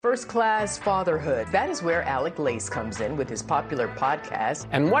First Class Fatherhood. That is where Alec Lace comes in with his popular podcast.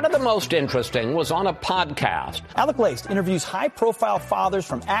 And one of the most interesting was on a podcast. Alec Lace interviews high-profile fathers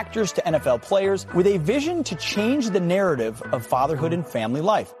from actors to NFL players with a vision to change the narrative of fatherhood and family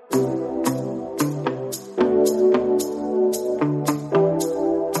life.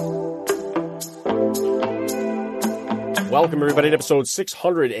 Welcome, everybody, to episode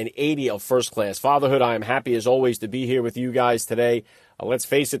 680 of First Class Fatherhood. I am happy, as always, to be here with you guys today. Let's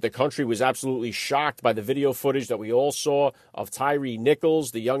face it, the country was absolutely shocked by the video footage that we all saw of Tyree Nichols,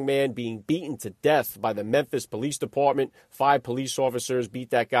 the young man being beaten to death by the Memphis Police Department. 5 police officers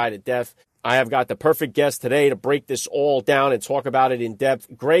beat that guy to death. I have got the perfect guest today to break this all down and talk about it in depth.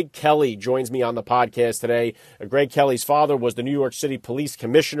 Greg Kelly joins me on the podcast today. Greg Kelly's father was the New York City Police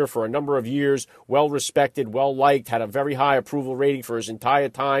Commissioner for a number of years, well-respected, well-liked, had a very high approval rating for his entire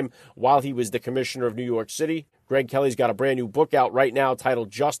time while he was the Commissioner of New York City. Greg Kelly's got a brand new book out right now titled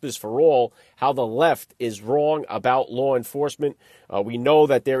Justice for All, How the Left is Wrong About Law Enforcement. We know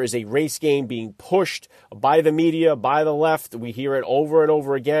that there is a race game being pushed by the media, by the left. We hear it over and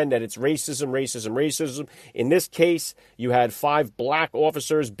over again that it's racism, racism, racism. In this case, you had 5 black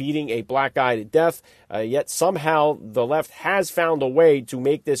officers beating a black guy to death, yet somehow the left has found a way to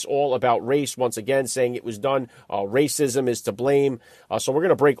make this all about race once again, saying it was done, racism is to blame. So we're going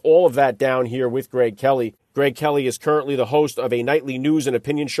to break all of that down here with Greg Kelly. Greg Kelly is currently the host of a nightly news and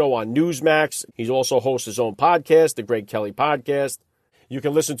opinion show on Newsmax. He also hosts his own podcast, The Greg Kelly Podcast. You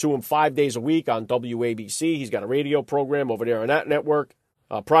can listen to him 5 days a week on WABC. He's got a radio program over there on that network.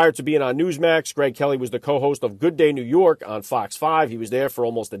 Prior to being on Newsmax, Greg Kelly was the co-host of Good Day New York on Fox 5. He was there for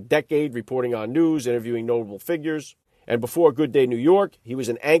almost a decade, reporting on news, interviewing notable figures. And before Good Day New York, he was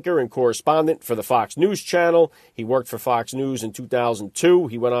an anchor and correspondent for the Fox News Channel. He worked for Fox News in 2002.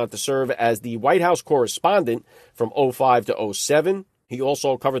 He went on to serve as the White House correspondent from 2005 to 2007. He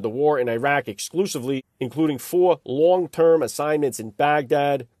also covered the war in Iraq exclusively, including 4 long-term assignments in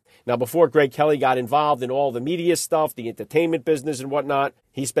Baghdad. Now, before Greg Kelly got involved in all the media stuff, the entertainment business and whatnot,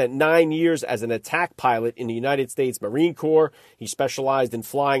 he spent 9 years as an attack pilot in the United States Marine Corps. He specialized in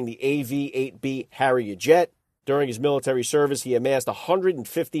flying the AV-8B Harrier jet. During his military service, he amassed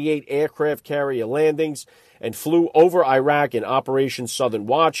 158 aircraft carrier landings and flew over Iraq in Operation Southern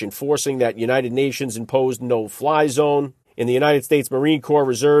Watch, enforcing that United Nations imposed no-fly zone. In the United States Marine Corps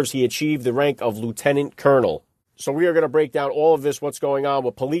Reserves, he achieved the rank of lieutenant colonel. So we are going to break down all of this, what's going on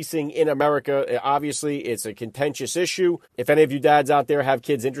with policing in America. Obviously, it's a contentious issue. If any of you dads out there have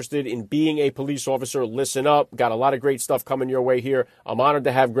kids interested in being a police officer, listen up. Got a lot of great stuff coming your way here. I'm honored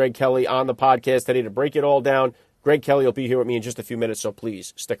to have Greg Kelly on the podcast today to break it all down. Greg Kelly will be here with me in just a few minutes, so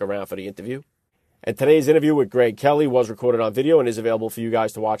please stick around for the interview. And today's interview with Greg Kelly was recorded on video and is available for you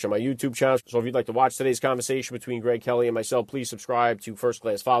guys to watch on my YouTube channel. So if you'd like to watch today's conversation between Greg Kelly and myself, please subscribe to First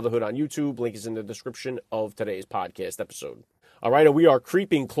Class Fatherhood on YouTube. Link is in the description of today's podcast episode. All right, and we are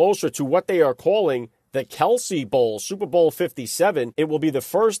creeping closer to what they are calling the Kelce Bowl, Super Bowl 57. It will be the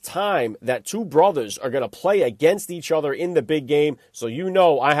first time that 2 brothers are going to play against each other in the big game. So you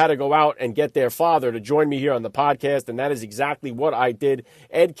know I had to go out and get their father to join me here on the podcast, and that is exactly what I did.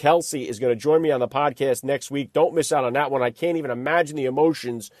 Ed Kelce is going to join me on the podcast next week. Don't miss out on that one. I can't even imagine the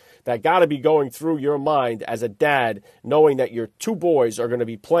emotions that got to be going through your mind as a dad, knowing that your 2 boys are going to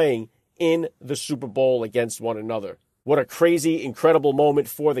be playing in the Super Bowl against one another. What a crazy, incredible moment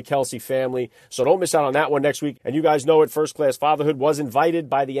for the Kelce family. So don't miss out on that one next week. And you guys know it, First Class Fatherhood was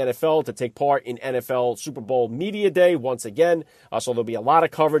invited by the NFL to take part in NFL Super Bowl Media Day once again. So there'll be a lot of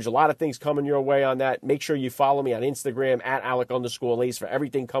coverage, a lot of things coming your way on that. Make sure you follow me on Instagram at Alec_Lace for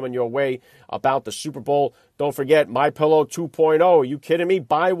everything coming your way about the Super Bowl. Don't forget, MyPillow 2.0. Are you kidding me?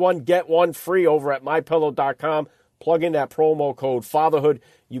 Buy one, get one free over at MyPillow.com. Plug in that promo code FATHERHOOD.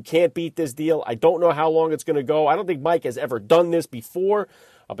 You can't beat this deal. I don't know how long it's going to go. I don't think Mike has ever done this before.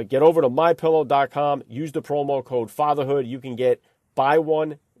 But get over to MyPillow.com. Use the promo code FATHERHOOD. You can get buy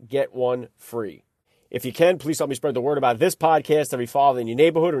one, get one free. If you can, please help me spread the word about this podcast to every father in your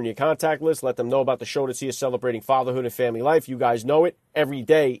neighborhood or in your contact list. Let them know about the show to see us celebrating fatherhood and family life. You guys know it. Every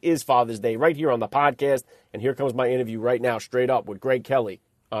day is Father's Day right here on the podcast. And here comes my interview right now, straight up with Greg Kelly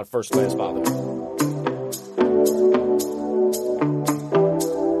on First Class Fatherhood.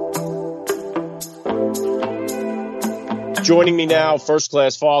 Joining me now, First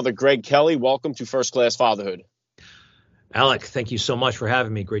Class Father Greg Kelly. Welcome to First Class Fatherhood. Alec, thank you so much for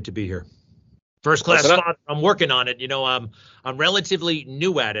having me. Great to be here. First Class Father, I'm working on it. You know, I'm relatively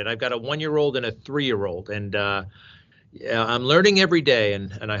new at it. I've got a 1-year-old and a 3-year-old, and I'm learning every day,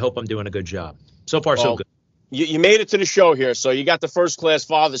 and I hope I'm doing a good job. So far, so good. You made it to the show here, so you got the first-class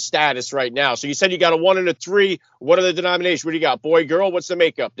father status right now. So you said you got a 1 and a 3. What are the denominations? What do you got? Boy, girl? What's the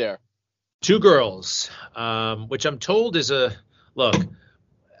makeup there? 2 girls, which I'm told is look.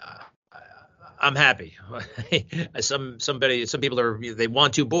 I'm happy. Some people they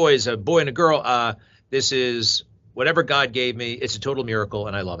want 2 boys, a boy and a girl. This is whatever God gave me. It's a total miracle,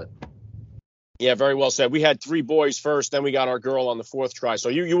 and I love it. Yeah, very well said. We had 3 boys first, then we got our girl on the 4th try. So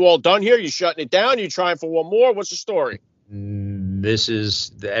you all done here? You shutting it down? You trying for one more? What's the story?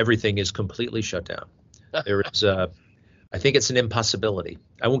 Everything is completely shut down. There is, I think it's an impossibility.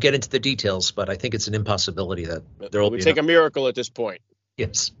 I won't get into the details, but I think it's an imposibility that there will be. It would take a miracle at this point.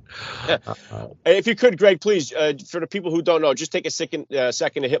 Yes. If you could, Greg, please, for the people who don't know, just take a second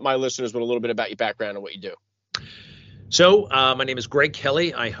to hit my listeners with a little bit about your background and what you do. So my name is Greg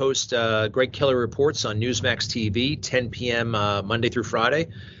Kelly. I host Greg Kelly Reports on Newsmax TV, 10 p.m. Monday through Friday.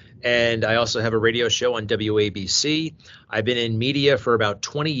 And I also have a radio show on WABC. I've been in media for about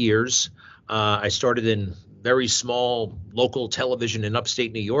 20 years. I started in very small local television in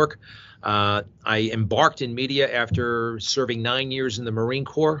upstate New York. I embarked in media after serving 9 years in the Marine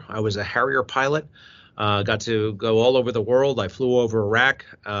Corps. I was a Harrier pilot. Got to go all over the world. I flew over Iraq.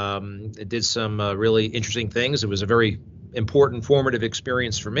 Did some really interesting things. It was a very important, formative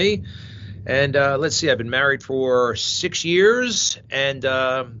experience for me. And let's see, I've been married for 6 years. And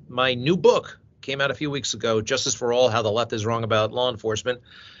my new book came out a few weeks ago, Justice for All, How the Left is Wrong About Law Enforcement.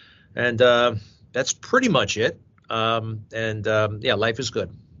 And that's pretty much it. Yeah, life is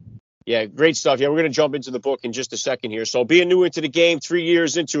good. Yeah, great stuff. Yeah, we're going to jump into the book in just a second here. So being new into the game, 3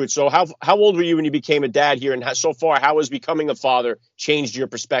 years into it. So how old were you when you became a dad here? And so far, how has becoming a father changed your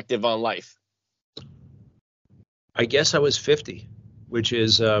perspective on life? I guess I was 50, which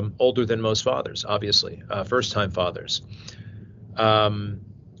is older than most fathers, obviously, first-time fathers.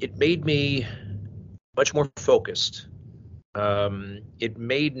 It made me much more focused. It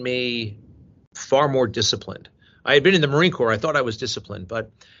made me far more disciplined. I had been in the Marine Corps. I thought I was disciplined,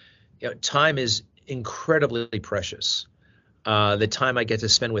 but time is incredibly precious. The time I get to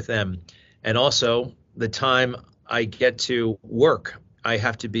spend with them, and also the time I get to work. I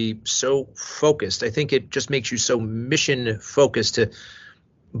have to be so focused. I think it just makes you so mission focused.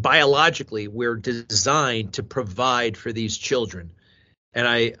 Biologically, we're designed to provide for these children. And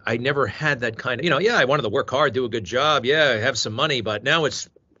I never had that kind of, I wanted to work hard, do a good job. Yeah, have some money, but now it's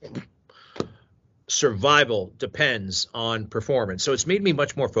survival depends on performance. So it's made me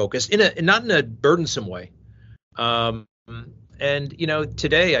much more focused, not in a burdensome way.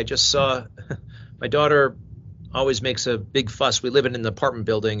 Today I just saw my daughter always makes a big fuss. We live in an apartment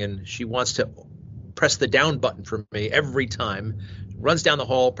building, and she wants to press the down button for me every time. Runs down the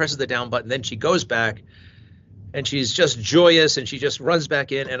hall, presses the down button, then she goes back, and she's just joyous, and she just runs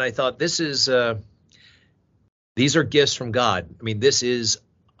back in. And I thought, these are gifts from God. I mean, this is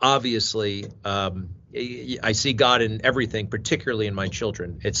obviously, I see God in everything, particularly in my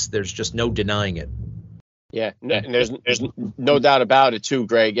children. There's just no denying it. Yeah, and there's no doubt about it too,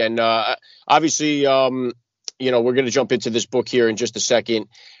 Greg. And obviously, we're going to jump into this book here in just a second.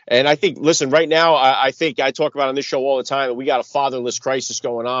 And I think, listen, right now, I think I talk about on this show all the time that we got a fatherless crisis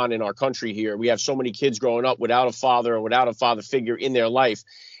going on in our country here. We have so many kids growing up without a father or without a father figure in their life.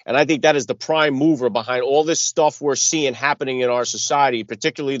 And I think that is the prime mover behind all this stuff we're seeing happening in our society,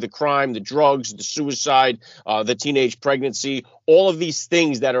 particularly the crime, the drugs, the suicide, the teenage pregnancy, all of these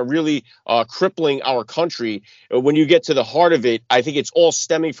things that are really crippling our country. When you get to the heart of it, I think it's all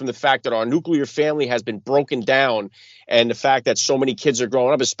stemming from the fact that our nuclear family has been broken down, and the fact that so many kids are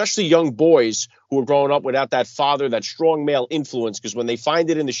growing up, especially young boys who are growing up without that father, that strong male influence, because when they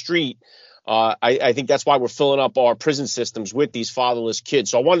find it in the street, I think that's why we're filling up our prison systems with these fatherless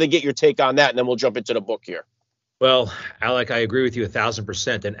kids. So I wanted to get your take on that, and then we'll jump into the book here. Well, Alec, I agree with you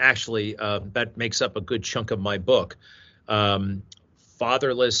 1,000%. And actually, that makes up a good chunk of my book. The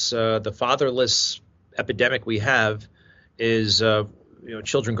fatherless epidemic we have is,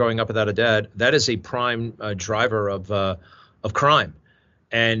 children growing up without a dad. That is a prime driver of crime.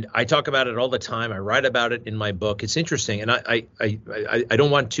 And I talk about it all the time. I write about it in my book. It's interesting, and I don't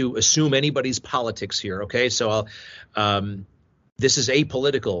want to assume anybody's politics here. Okay, so this is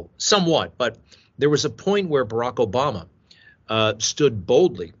apolitical, somewhat, but there was a point where Barack Obama stood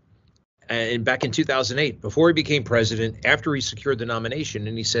boldly, and back in 2008, before he became president, after he secured the nomination,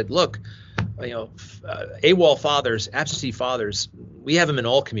 and he said, "Look, AWOL fathers, absentee fathers, we have them in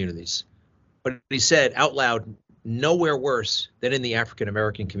all communities," but he said out loud, nowhere worse than in the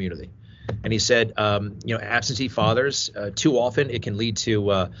African-American community. And he said, absentee fathers, too often it can lead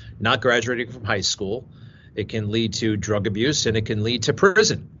to not graduating from high school. It can lead to drug abuse, and it can lead to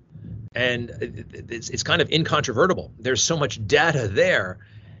prison. And it's kind of incontrovertible. There's so much data there,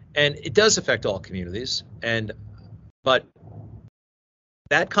 and it does affect all communities. But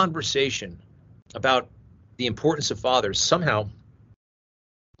that conversation about the importance of fathers somehow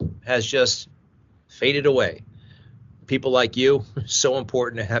has just faded away. People like you, so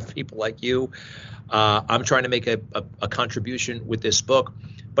important to have people like you. I'm trying to make a contribution with this book.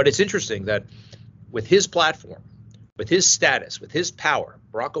 But it's interesting that with his platform, with his status, with his power,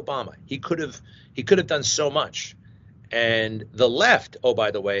 Barack Obama, he could have done so much. And the left, oh,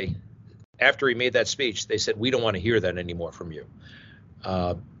 by the way, after he made that speech, they said, we don't want to hear that anymore from you.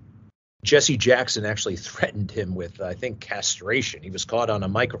 Jesse Jackson actually threatened him with, I think, castration. He was caught on a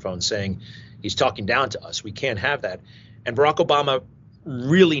microphone saying he's talking down to us. We can't have that. And Barack Obama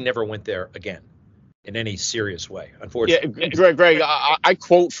really never went there again in any serious way, unfortunately. Yeah, Greg, I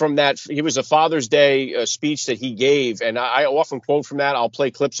quote from that. It was a Father's Day speech that he gave, and I often quote from that. I'll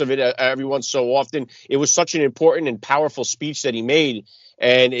play clips of it every once so often. It was such an important and powerful speech that he made.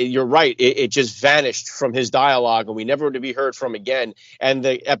 And you're right, it just vanished from his dialogue, and we never to be heard from again. And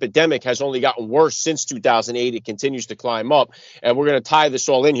the epidemic has only gotten worse since 2008. It continues to climb up. And we're going to tie this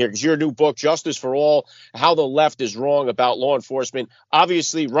all in here because your new book, Justice for All, How the Left is Wrong About Law Enforcement.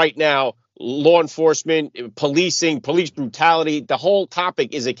 Obviously, right now, law enforcement, policing, police brutality, the whole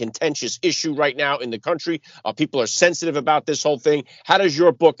topic is a contentious issue right now in the country. People are sensitive about this whole thing. How does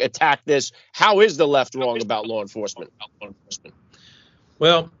your book attack this? How is the left wrong about law enforcement?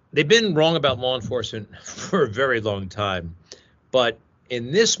 Well, they've been wrong about law enforcement for a very long time. But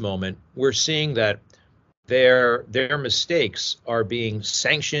in this moment, we're seeing that their mistakes are being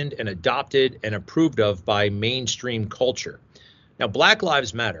sanctioned and adopted and approved of by mainstream culture. Now, Black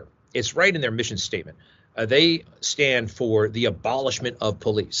Lives Matter. It's right in their mission statement. They stand for the abolishment of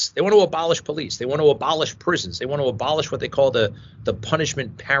police. They want to abolish police. They want to abolish prisons. They want to abolish what they call the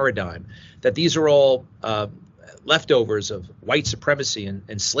punishment paradigm, that these are all leftovers of white supremacy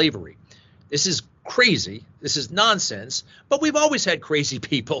and slavery. This is crazy. This is nonsense. But we've always had crazy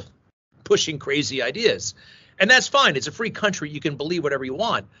people pushing crazy ideas. And that's fine. It's a free country. You can believe whatever you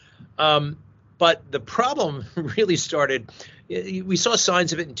want. But the problem really started, we saw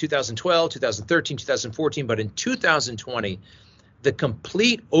signs of it in 2012, 2013, 2014. But in 2020, the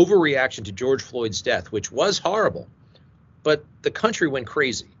complete overreaction to George Floyd's death, which was horrible, but the country went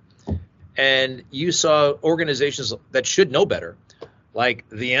crazy. And you saw organizations that should know better, like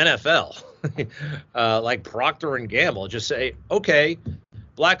the NFL, like Procter & Gamble, just say, okay,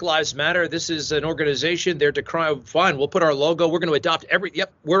 Black Lives Matter. This is an organization. They're decrying. Fine, we'll put our logo. We're going to adopt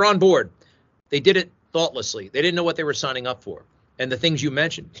Yep, we're on board. They did it thoughtlessly. They didn't know what they were signing up for. And the things you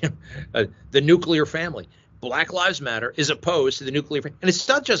mentioned, the nuclear family. Black Lives Matter is opposed to the nuclear family. And it's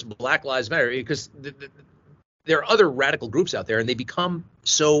not just Black Lives Matter, because there are other radical groups out there, and they become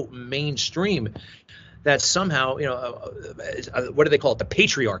so mainstream that somehow, what do they call it? The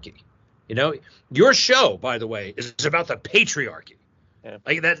patriarchy. Your show, by the way, is about the patriarchy. Yeah.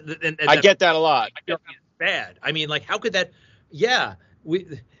 Like that. And I get that a lot. Bad. I mean, like, how could that? Yeah,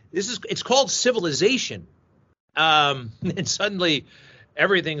 it's called civilization. And suddenly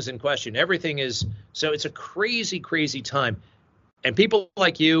everything's in question. Everything is. So it's a crazy, crazy time. And people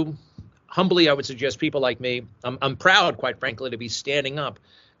like you, humbly, I would suggest people like me, I'm proud, quite frankly, to be standing up,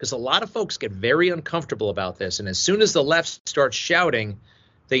 because a lot of folks get very uncomfortable about this. And as soon as the left starts shouting,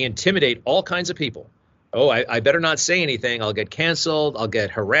 they intimidate all kinds of people. Oh, I better not say anything. I'll get canceled. I'll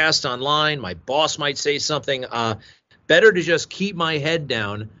get harassed online. My boss might say something. Better to just keep my head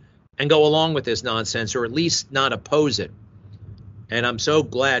down and go along with this nonsense, or at least not oppose it. And I'm so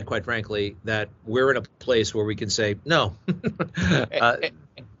glad, quite frankly, that we're in a place where we can say no.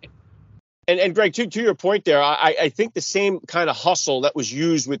 And Greg, to your point there, I think the same kind of hustle that was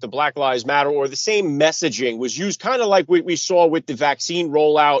used with the Black Lives Matter, or the same messaging was used kind of like we saw with the vaccine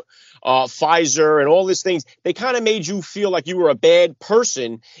rollout, Pfizer and all these things. They kind of made you feel like you were a bad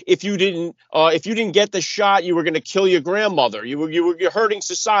person if you didn't get the shot. You were going to kill your grandmother. You're hurting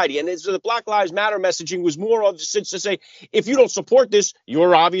society. And so the Black Lives Matter messaging was more of to say, if you don't support this,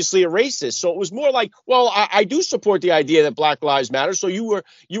 you're obviously a racist. So it was more like, well, I do support the idea that Black Lives Matter. So you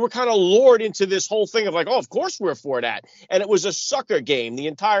were kind of lured into this whole thing of like, oh, of course we're for that. And it was a sucker game the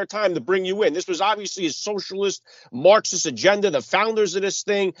entire time to bring you in. This was obviously a socialist, Marxist agenda. The founders of this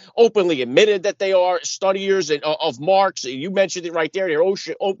thing openly admitted that they are studiers of Marx. You mentioned it right there. Their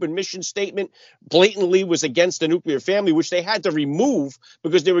open mission statement blatantly was against the nuclear family, which they had to remove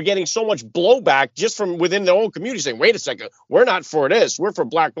because they were getting so much blowback just from within their own community saying, wait a second, we're not for this. We're for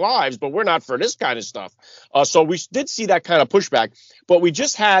Black lives, but we're not for this kind of stuff. So we did see that kind of pushback. But we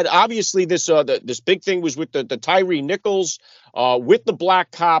just had, obviously, this big thing was with the Tyree Nichols with the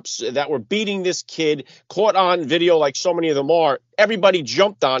black cops that were beating this kid, caught on video like so many of them are. Everybody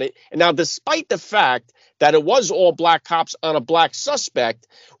jumped on it. And now, despite the fact that it was all black cops on a black suspect,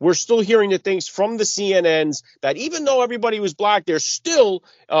 we're still hearing the things from the CNNs that even though everybody was black, there still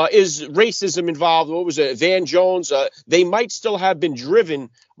is racism involved. What was it, Van Jones? They might still have been driven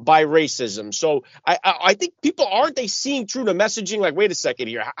by racism. So I think people, aren't they seeing through the messaging? Like, wait a second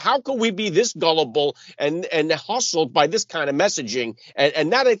here. How could we be this gullible and hustled by this kind of messaging?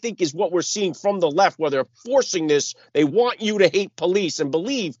 And that, I think, is what we're seeing from the left, where they're forcing this. They want you to hate police and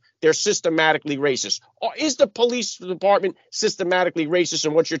believe they're systematically racist. Or is the police department systematically racist?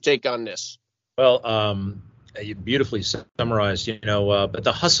 And what's your take on this? Well, you beautifully summarized, but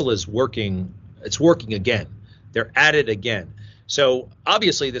the hustle is working. It's working again. They're at it again. So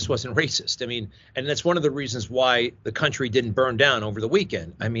obviously this wasn't racist. I mean, and that's one of the reasons why the country didn't burn down over the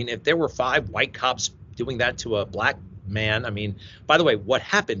weekend. I mean, if there were 5 white cops doing that to a black man, I mean, by the way, what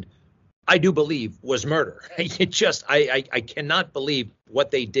happened, I do believe, was murder. I cannot believe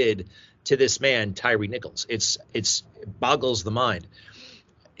what they did to this man, Tyre Nichols. It boggles the mind.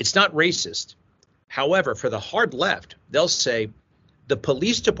 It's not racist. However, for the hard left, they'll say the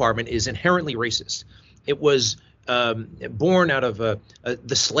police department is inherently racist. It was born out of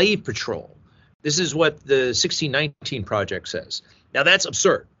the slave patrol. This is what the 1619 Project says. Now, that's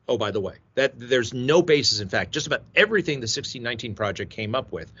absurd. Oh, by the way, that there's no basis. In fact, just about everything the 1619 Project came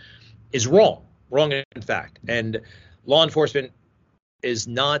up with is wrong in fact. And law enforcement is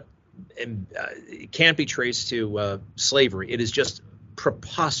not, can't be traced to slavery. It is just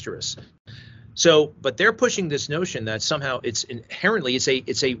preposterous. So, but they're pushing this notion that somehow it's inherently,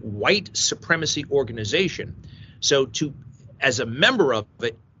 it's a white supremacy organization. So as a member of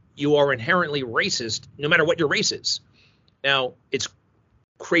it, you are inherently racist, no matter what your race is. Now, it's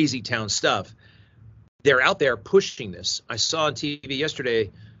crazy town stuff. They're out there pushing this. I saw on TV yesterday,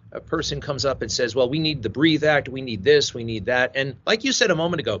 a person comes up and says, well, we need the Breathe Act. We need this. We need that. And like you said a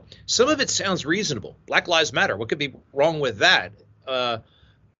moment ago, some of it sounds reasonable. Black Lives Matter. What could be wrong with that?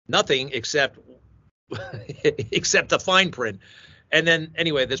 Nothing except the fine print. And then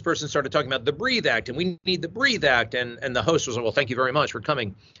anyway, this person started talking about the Breathe Act, and we need the Breathe Act. And the host was like, well, thank you very much for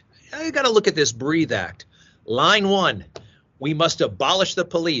coming. You got to look at this Breathe Act. Line 1, we must abolish the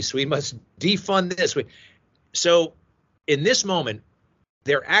police. We must defund this. So in this moment,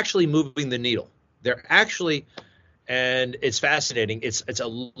 they're actually moving the needle. They're actually, and it's fascinating. It's a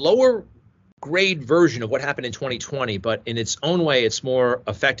lower grade version of what happened in 2020, but in its own way, it's more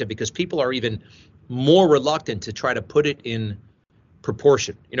effective because people are even more reluctant to try to put it in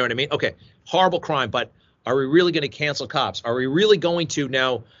proportion. You know what I mean? Okay, horrible crime, but are we really going to cancel cops? Are we really going to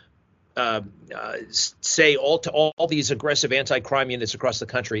now say to all these aggressive anti-crime units across the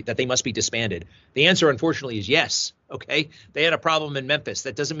country that they must be disbanded? The answer, unfortunately, is yes. Okay, they had a problem in Memphis.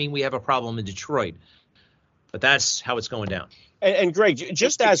 That doesn't mean we have a problem in Detroit, but that's how it's going down. And Greg,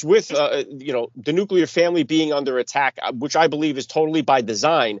 just as with the nuclear family being under attack, which I believe is totally by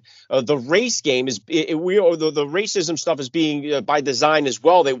design, the race game is the racism stuff is being by design as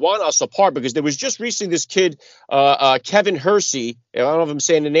well. They want us apart because there was just recently this kid, Kevin Hersey, I don't know if I'm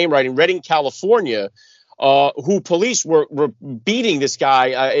saying the name right, in Redding, California, who police were beating this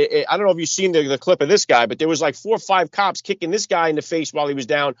guy. I don't know if you've seen the clip of this guy, but there was like 4 or 5 cops kicking this guy in the face while he was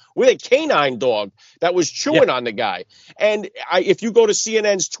down with a canine dog that was chewing on the guy. And if you go to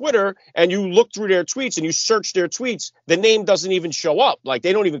CNN's Twitter and you look through their tweets and you search their tweets, the name doesn't even show up. Like,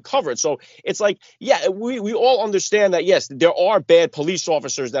 they don't even cover it. So it's like, yeah, we all understand that, yes, there are bad police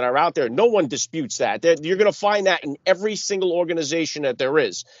officers that are out there. No one disputes that. You're going to find that in every single organization that there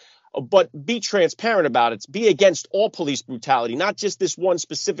is. But be transparent about it. Be against all police brutality, not just this one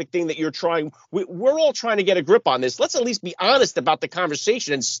specific thing that you're trying. We're all trying to get a grip on this. Let's at least be honest about the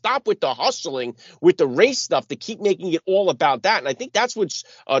conversation and stop with the hustling, with the race stuff, to keep making it all about that. And I think that's what's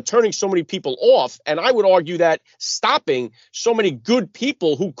turning so many people off. And I would argue that stopping so many good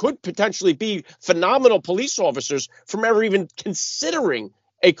people who could potentially be phenomenal police officers from ever even considering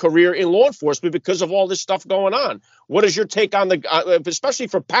a career in law enforcement because of all this stuff going on. What is your take on especially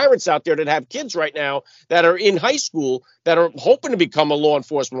for parents out there that have kids right now that are in high school that are hoping to become a law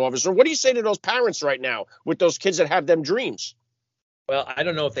enforcement officer? What do you say to those parents right now with those kids that have them dreams? Well, I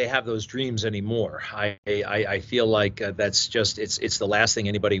don't know if they have those dreams anymore. I feel like that's just it's the last thing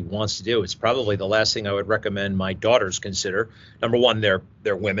anybody wants to do. It's probably the last thing I would recommend my daughters consider. Number one, they're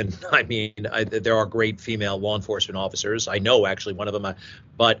women. I mean, there are great female law enforcement officers. I know actually one of them,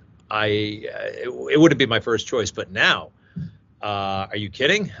 but it wouldn't be my first choice. But now, are you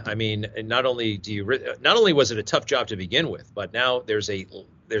kidding? I mean, not only was it a tough job to begin with, but now there's a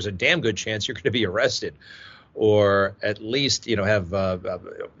damn good chance you're going to be arrested. or at least, have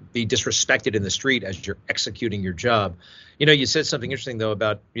be disrespected in the street as you're executing your job. You said something interesting, though,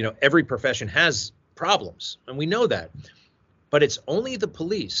 about, every profession has problems, and we know that. But it's only the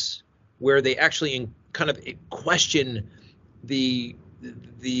police where they actually kind of question the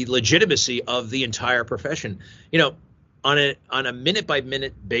legitimacy of the entire profession. On a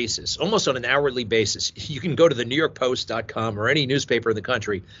minute-by-minute basis, almost on an hourly basis, you can go to the NewYorkPost.com or any newspaper in the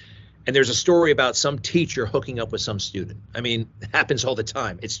country, and there's a story about some teacher hooking up with some student. I mean, it happens all the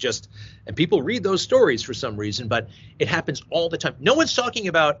time. It's just, and people read those stories for some reason, but it happens all the time. No one's talking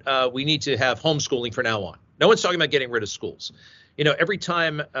about we need to have homeschooling from now on. No one's talking about getting rid of schools. Every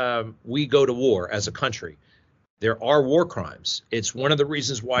time we go to war as a country, there are war crimes. It's one of the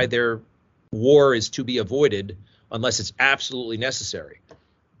reasons why war is to be avoided unless it's absolutely necessary.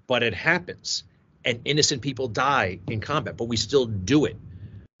 But it happens, and innocent people die in combat, but we still do it.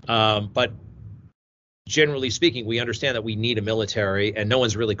 But generally speaking, we understand that we need a military, and no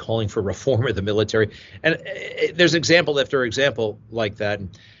one's really calling for reform of the military. And there's example after example like that.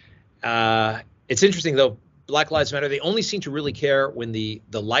 It's interesting, though. Black Lives Matter, they only seem to really care when the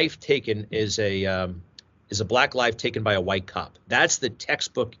life taken is a black life taken by a white cop. That's the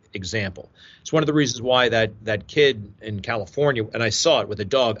textbook example. It's one of the reasons why that kid in California, and I saw it with a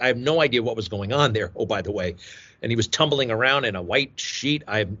dog, I have no idea what was going on there, oh, by the way. And he was tumbling around in a white sheet.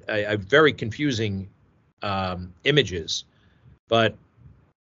 I have very confusing images, but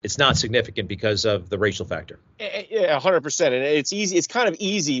it's not significant because of the racial factor. Yeah, 100%. And it's easy. It's kind of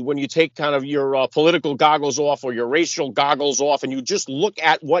easy when you take kind of your political goggles off or your racial goggles off and you just look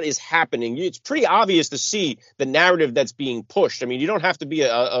at what is happening. It's pretty obvious to see the narrative that's being pushed. I mean, you don't have to be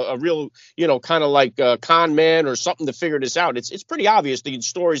a real, kind of like a con man or something to figure this out. It's pretty obvious the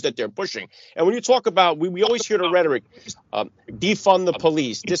stories that they're pushing. And when you talk about, we always hear the rhetoric, defund the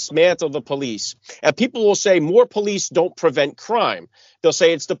police, dismantle the police. And people will say more police don't prevent crime. They'll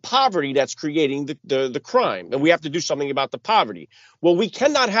say it's the poverty that's creating the crime, and we have to do something about the poverty. Well, we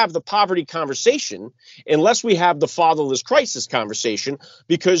cannot have the poverty conversation unless we have the fatherless crisis conversation,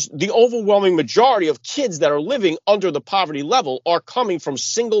 because the overwhelming majority of kids that are living under the poverty level are coming from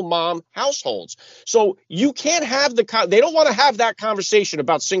single mom households. So you can't have they don't want to have that conversation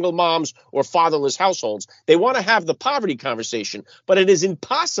about single moms or fatherless households. They want to have the poverty conversation, but it is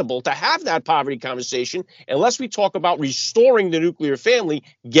impossible to have that poverty conversation unless we talk about restoring the nuclear family,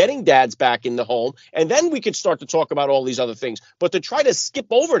 getting dads back in the home, and then we could start to talk about all these other things. But to try to skip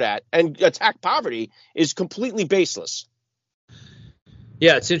over that and attack poverty is completely baseless.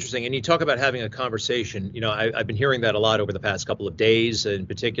 Yeah, it's interesting. And you talk about having a conversation. I've been hearing that a lot over the past couple of days in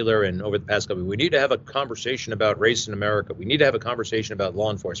particular, and over the past couple of weeks. We need to have a conversation about race in America. We need to have a conversation about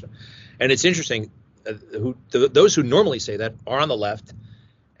law enforcement. And it's interesting, those who normally say that are on the left,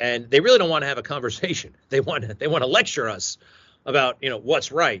 and they really don't want to have a conversation. They want to lecture us about,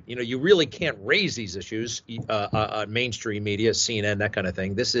 what's right. You really can't raise these issues on mainstream media, CNN, that kind of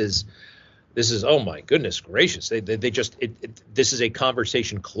thing. This is, oh my goodness gracious. This is a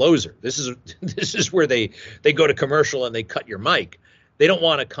conversation closer. This is where they go to commercial and they cut your mic. They don't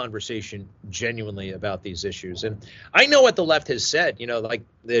want a conversation genuinely about these issues. And I know what the left has said, like,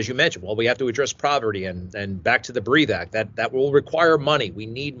 as you mentioned, well, we have to address poverty and back to the Breathe Act. That will require money. We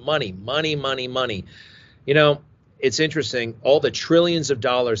need money. It's interesting, all the trillions of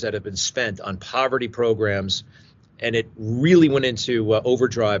dollars that have been spent on poverty programs, and it really went into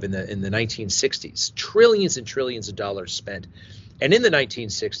overdrive in the 1960s. Trillions and trillions of dollars spent. And in the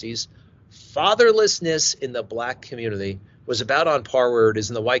 1960s, fatherlessness in the black community was about on par where it is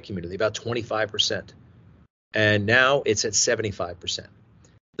in the white community, about 25%. And now it's at 75%.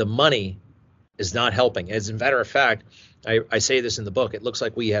 The money is not helping. As a matter of fact, I say this in the book, it looks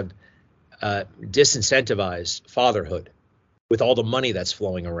like we have disincentivized fatherhood with all the money that's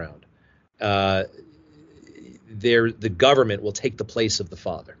flowing around. The government will take the place of the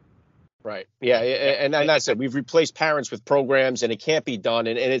father. Right. Yeah. And that's it. We've replaced parents with programs, and it can't be done.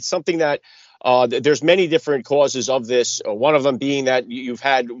 And it's something that there's many different causes of this. One of them being that you've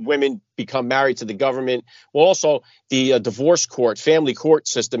had women become married to the government. Well, also the divorce court, family court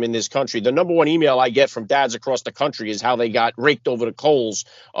system in this country. The number one email I get from dads across the country is how they got raked over the coals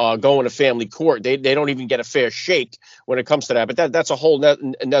going to family court. They don't even get a fair shake when it comes to that. But that's a whole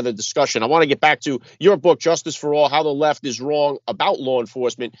another discussion. I want to get back to your book, Justice for All, How the Left is Wrong About Law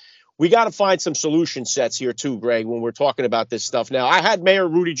Enforcement. we got to find some solution sets here too, Greg, when we're talking about this stuff. Now, I had Mayor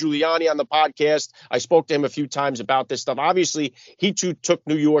Rudy Giuliani on the podcast. I spoke to him a few times about this stuff. Obviously, he too took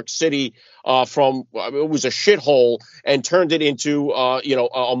New York City from it was a shithole and turned it into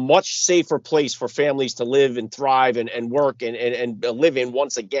a much safer place for families to live and thrive and work and live in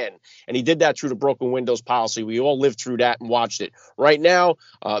once again. And he did that through the broken windows policy. We all lived through that and watched it. Right now,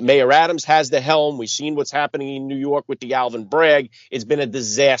 Mayor Adams has the helm. We've seen what's happening in New York with the Alvin Bragg. It's been a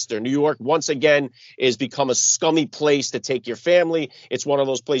disaster. New York, once again, is become a scummy place to take your family. It's one of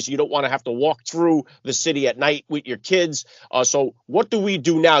those places you don't want to have to walk through the city at night with your kids. So what do we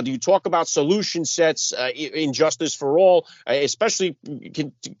do now? Do you talk about solution sets in Justice for All, especially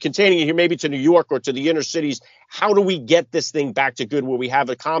containing it here maybe to New York or to the inner cities? How do we get this thing back to good where we have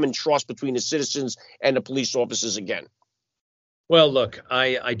a common trust between the citizens and the police officers again? Well, look,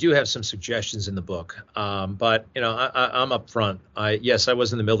 I do have some suggestions in the book, but, I'm up front. Yes, I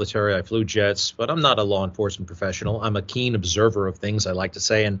was in the military. I flew jets, but I'm not a law enforcement professional. I'm a keen observer of things, I like to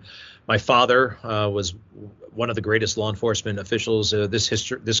say. And my father was one of the greatest law enforcement officials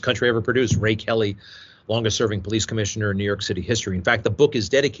this country ever produced, Ray Kelly, longest serving police commissioner in New York City history. In fact, the book is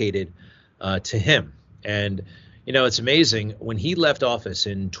dedicated to him. And it's amazing. When he left office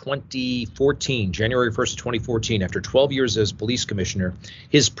in 2014, January 1st of 2014, after 12 years as police commissioner,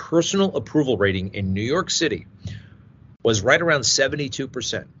 his personal approval rating in New York City was right around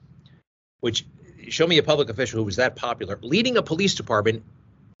 72%, which show me a public official who was that popular, leading a police department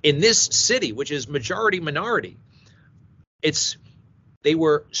in this city, which is majority minority. They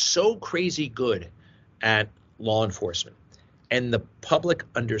were so crazy good at law enforcement, and the public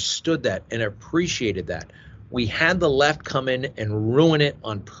understood that and appreciated that. We had the left come in and ruin it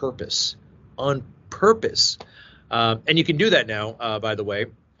on purpose. And you can do that now, by the way.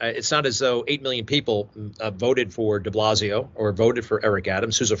 It's not as though 8 million people voted for de Blasio or voted for Eric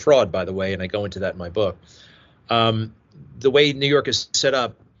Adams, who's a fraud, by the way, and I go into that in my book. The way New York is set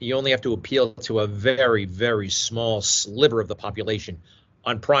up, you only have to appeal to a very, very small sliver of the population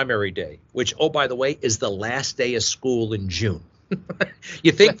on primary day, which, oh, by the way, is the last day of school in June.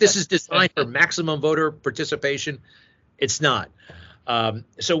 You think this is designed for maximum voter participation? It's not.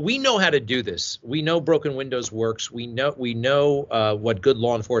 So we know how to do this. We know broken windows works. We know what good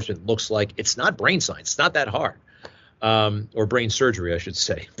law enforcement looks like. It's not brain science. It's not that hard, or brain surgery, I should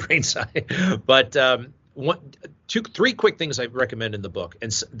say, brain science. But three quick things I recommend in the book,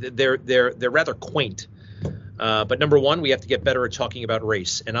 and they're rather quaint. But number one, we have to get better at talking about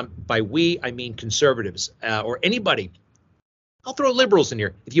race, and by we I mean conservatives or anybody. I'll throw liberals in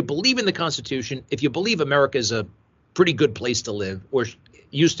here. If you believe in the Constitution, if you believe America is a pretty good place to live, or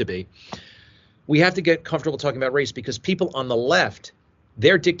used to be, we have to get comfortable talking about race, because people on the left,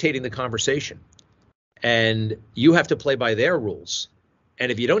 they're dictating the conversation. And you have to play by their rules.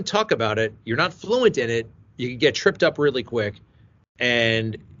 And if you don't talk about it, you're not fluent in it, you can get tripped up really quick,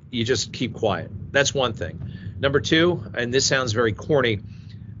 and you just keep quiet. That's one thing. Number two, and this sounds very corny,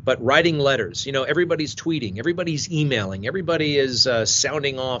 but writing letters, everybody's tweeting, everybody's emailing, everybody is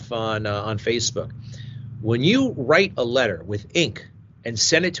sounding off on Facebook. When you write a letter with ink and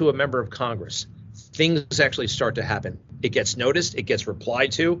send it to a member of Congress, things actually start to happen. It gets noticed, it gets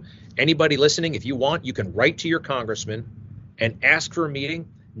replied to. Anybody listening, if you want, you can write to your congressman and ask for a meeting.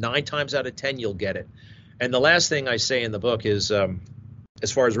 9 times out of 10, you'll get it. And the last thing I say in the book is,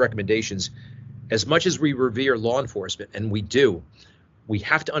 as far as recommendations, as much as we revere law enforcement, and we do, we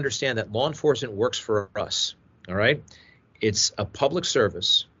have to understand that law enforcement works for us, all right? It's a public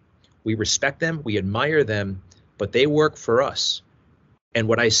service. We respect them, we admire them, but they work for us. And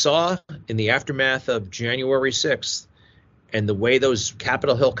what I saw in the aftermath of January 6th and the way those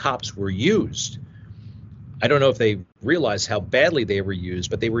Capitol Hill cops were used, I don't know if they realize how badly they were used,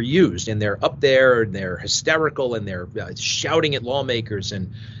 but they were used, and they're up there and they're hysterical and they're shouting at lawmakers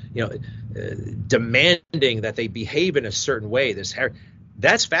and demanding that they behave in a certain way.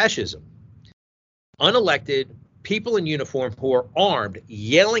 That's fascism. Unelected people in uniform who are armed,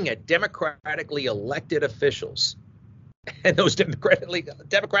 yelling at democratically elected officials, and those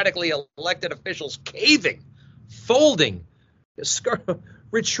democratically elected officials caving, folding,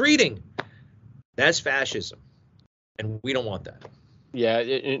 retreating. That's fascism, and we don't want that.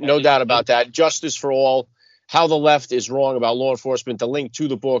 Yeah, no doubt about that. Justice for All, How the Left is Wrong About Law Enforcement. The link to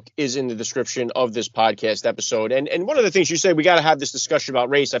the book is in the description of this podcast episode. And one of the things you say, we got to have this discussion about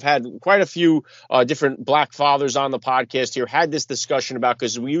race. I've had quite a few different black fathers on the podcast here, had this discussion about,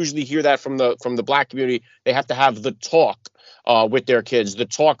 because we usually hear that from the black community. They have to have the talk with their kids. The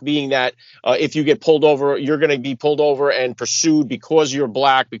talk being that if you get pulled over, you're going to be pulled over and pursued because you're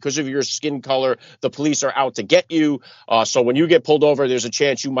black, because of your skin color. The police are out to get you. So when you get pulled over, there's a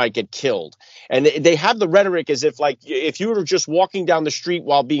chance you might get killed. And they have the rhetoric as if, like, if you were just walking down the street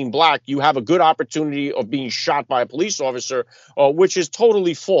while being black, you have a good opportunity of being shot by a police officer, which is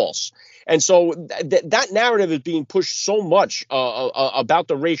totally false. And so that narrative is being pushed so much about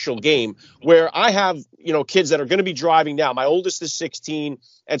the racial game, where I have, kids that are going to be driving now. My oldest is 16.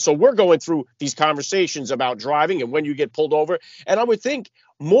 And so we're going through these conversations about driving and when you get pulled over. And I would think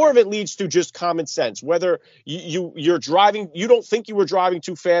more of it leads to just common sense, whether you're driving, you don't think you were driving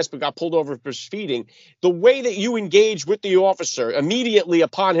too fast but got pulled over for speeding. The way that you engage with the officer immediately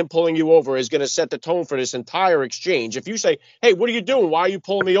upon him pulling you over is going to set the tone for this entire exchange. If you say, hey, what are you doing? Why are you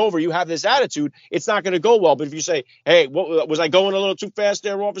pulling me over? You have this attitude, it's not going to go well. But if you say, hey, what, was I going a little too fast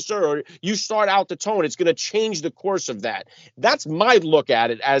there, officer? Or you start out the tone, it's going to change the course of that. That's my look at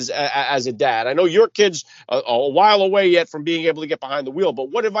it as a dad. I know your kid's a while away yet from being able to get behind the wheel,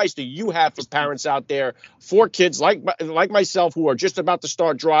 but what advice do you have for parents out there, for kids like myself who are just about to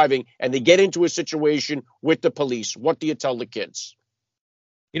start driving and they get into a situation with the police? What do you tell the kids?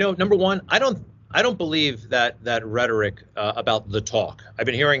 Number one, I don't believe that rhetoric about the talk. I've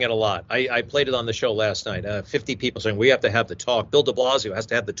been hearing it a lot. I played it on the show last night. 50 people saying we have to have the talk. Bill de Blasio has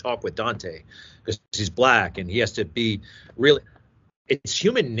to have the talk with Dante because he's black and he has to be really. It's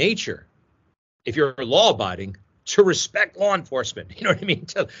human nature, if you're law-abiding, to respect law enforcement. You know what I mean?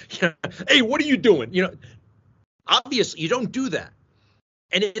 Hey, what are you doing? Obviously you don't do that.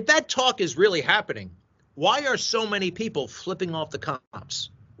 And if that talk is really happening, why are so many people flipping off the cops?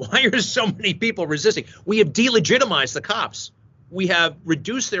 Why are so many people resisting? We have delegitimized the cops. We have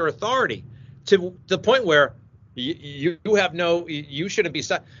reduced their authority to the point where you shouldn't be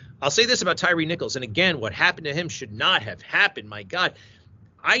stopped. I'll say this about Tyre Nichols. And again, what happened to him should not have happened. My God,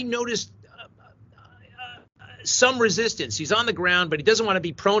 I noticed some resistance. He's on the ground, but he doesn't want to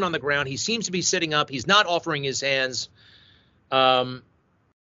be prone on the ground. He seems to be sitting up. He's not offering his hands. But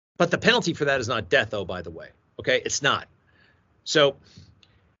the penalty for that is not death, though, by the way. Okay, it's not. So,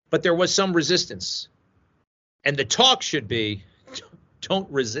 but there was some resistance. And the talk should be, don't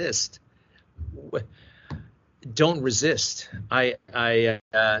resist. Don't resist. But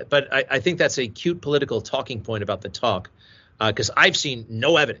I think that's a cute political talking point about the talk, because I've seen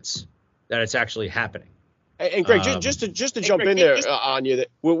no evidence that it's actually happening. And Greg, just to jump in there on you, that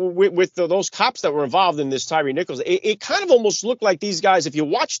with those cops that were involved in this Tyre Nichols, it kind of almost looked like these guys, if you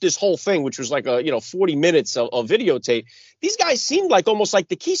watch this whole thing, which was like 40 minutes of videotape, these guys seemed like almost like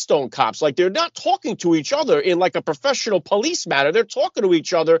the Keystone Cops, like they're not talking to each other in like a professional police manner. They're talking to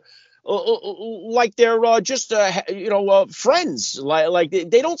each other like they're just friends. Like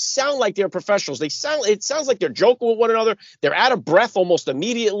they don't sound like they're professionals. It sounds like they're joking with one another. They're out of breath almost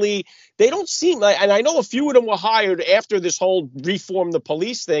immediately. They don't seem like, and I know a few of them were hired after this whole reform the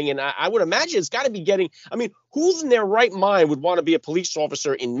police thing, and I would imagine it's got to be getting. I mean, who's in their right mind would want to be a police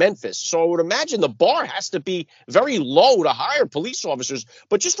officer in Memphis? So I would imagine the bar has to be very low to hire police officers.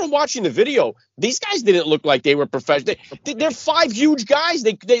 But just from watching the video, these guys didn't look like they were professional. They're five huge guys.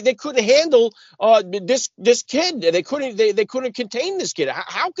 They couldn't handle this kid. They couldn't contain this kid.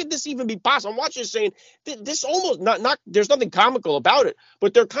 How could this even be possible? I'm watching this saying this almost not. There's nothing comical about it,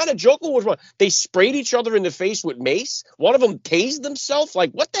 but they're kind of joking with one. They sprayed each other in the face with mace. One of them tased himself.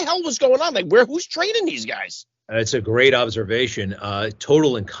 Like, what the hell was going on? Like, who's training these guys? It's a great observation.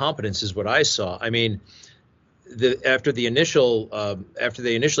 Total incompetence is what I saw. I mean, after they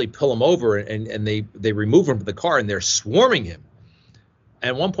initially pull him over and they remove him from the car and they're swarming him.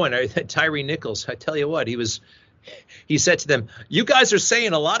 At one point, Tyre Nichols, I tell you what, he said to them, "You guys are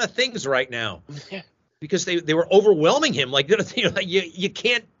saying a lot of things right now," because they were overwhelming him. Like, you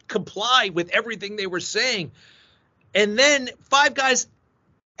can't comply with everything they were saying. And then five guys,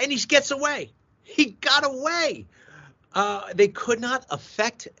 and he gets away. He got away. They could not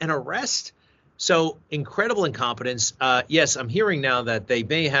effect an arrest. So incredible incompetence. Yes, I'm hearing now that they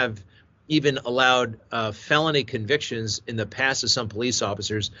may have even allowed felony convictions in the past of some police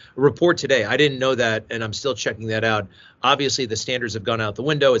officers. A report today. I didn't know that, and I'm still checking that out. Obviously, the standards have gone out the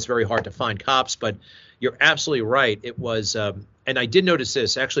window. It's very hard to find cops, but you're absolutely right. It was, and I did notice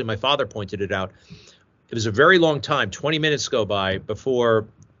this. Actually, my father pointed it out. It was a very long time. 20 minutes go by before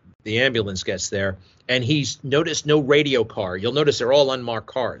the ambulance gets there, and he's noticed no radio car. You'll notice they're all unmarked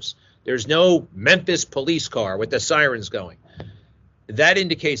cars. There's no Memphis police car with the sirens going. That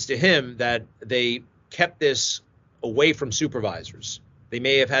indicates to him that they kept this away from supervisors. They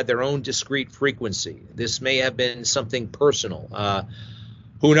may have had their own discrete frequency. This may have been something personal.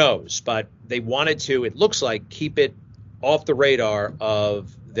 Who knows? But they wanted to, it looks like, keep it off the radar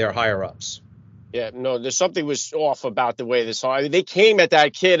of their higher ups. Yeah, no, there's something was off about the way this. I mean, they came at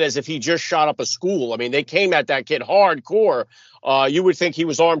that kid as if he just shot up a school. I mean, they came at that kid hardcore. You would think he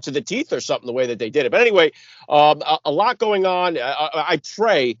was armed to the teeth or something, the way that they did it. But anyway, a lot going on. I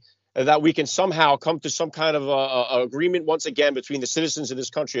pray that we can somehow come to some kind of agreement once again between the citizens of this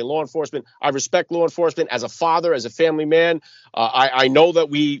country and law enforcement. I respect law enforcement as a father, as a family man. I know that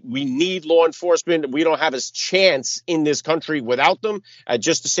we need law enforcement. We don't have a chance in this country without them.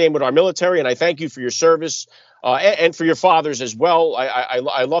 Just the same with our military. And I thank you for your service. And for your fathers as well.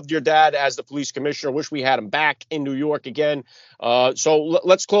 I loved your dad as the police commissioner. Wish we had him back in New York again. So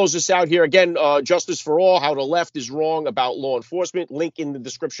let's close this out here. Again, Justice for All, How the Left is Wrong About Law Enforcement. Link in the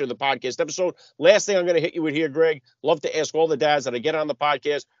description of the podcast episode. Last thing I'm going to hit you with here, Greg. Love to ask all the dads that I get on the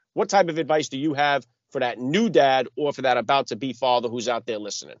podcast, what type of advice do you have for that new dad or for that about-to-be father who's out there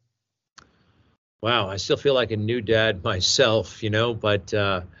listening? Wow, I still feel like a new dad myself, but...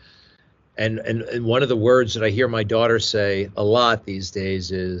 And one of the words that I hear my daughter say a lot these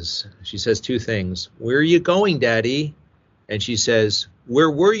days is, she says two things. Where are you going, Daddy? And she says, where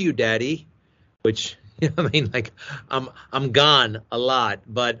were you, Daddy? Which, I mean, like, I'm gone a lot,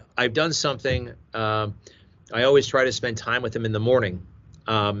 but I've done something. I always try to spend time with him in the morning.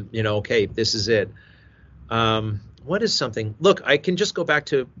 Okay, this is it. What is something? Look, I can just go back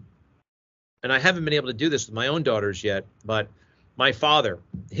to, and I haven't been able to do this with my own daughters yet, but my father,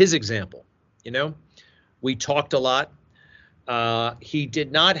 his example, we talked a lot. He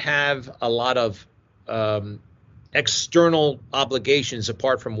did not have a lot of external obligations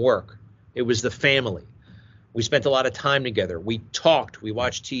apart from work. It was the family. We spent a lot of time together. We talked. We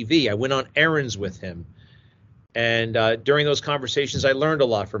watched TV. I went on errands with him. And during those conversations, I learned a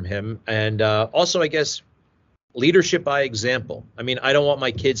lot from him. And also, I guess, leadership by example. I mean, I don't want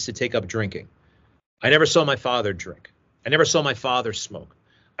my kids to take up drinking. I never saw my father drink. I never saw my father smoke.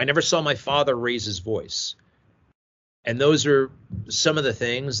 I never saw my father raise his voice. And those are some of the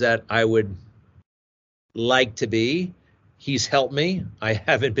things that I would like to be. He's helped me. I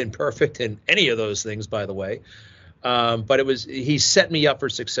haven't been perfect in any of those things, by the way. But he set me up for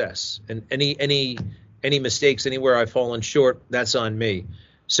success. And any mistakes anywhere I've fallen short, that's on me.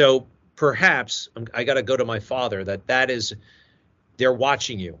 So perhaps I got to go to my father. They're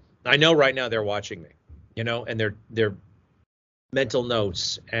watching you. I know right now they're watching me, and they're mental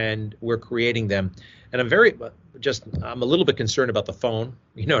notes, and we're creating them. And I'm a little bit concerned about the phone,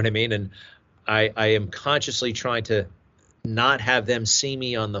 you know what I mean? And I am consciously trying to not have them see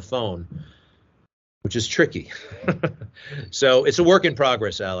me on the phone, which is tricky. So it's a work in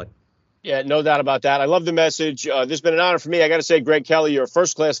progress, Alec. Yeah, no doubt about that. I love the message. This has been an honor for me. I got to say, Greg Kelly, you're a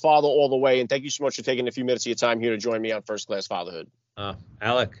first-class father all the way, and thank you so much for taking a few minutes of your time here to join me on First Class Fatherhood.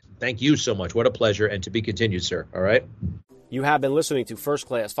 Alec, thank you so much. What a pleasure, and to be continued, sir. All right? You have been listening to First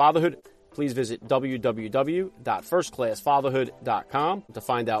Class Fatherhood. Please visit www.firstclassfatherhood.com to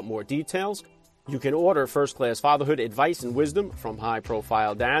find out more details. You can order First Class Fatherhood advice and wisdom from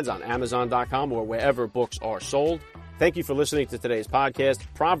high-profile dads on Amazon.com or wherever books are sold. Thank you for listening to today's podcast.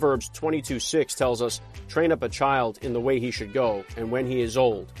 Proverbs 22:6 tells us, train up a child in the way he should go, and when he is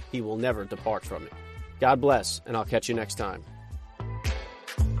old, he will never depart from it. God bless, and I'll catch you next time.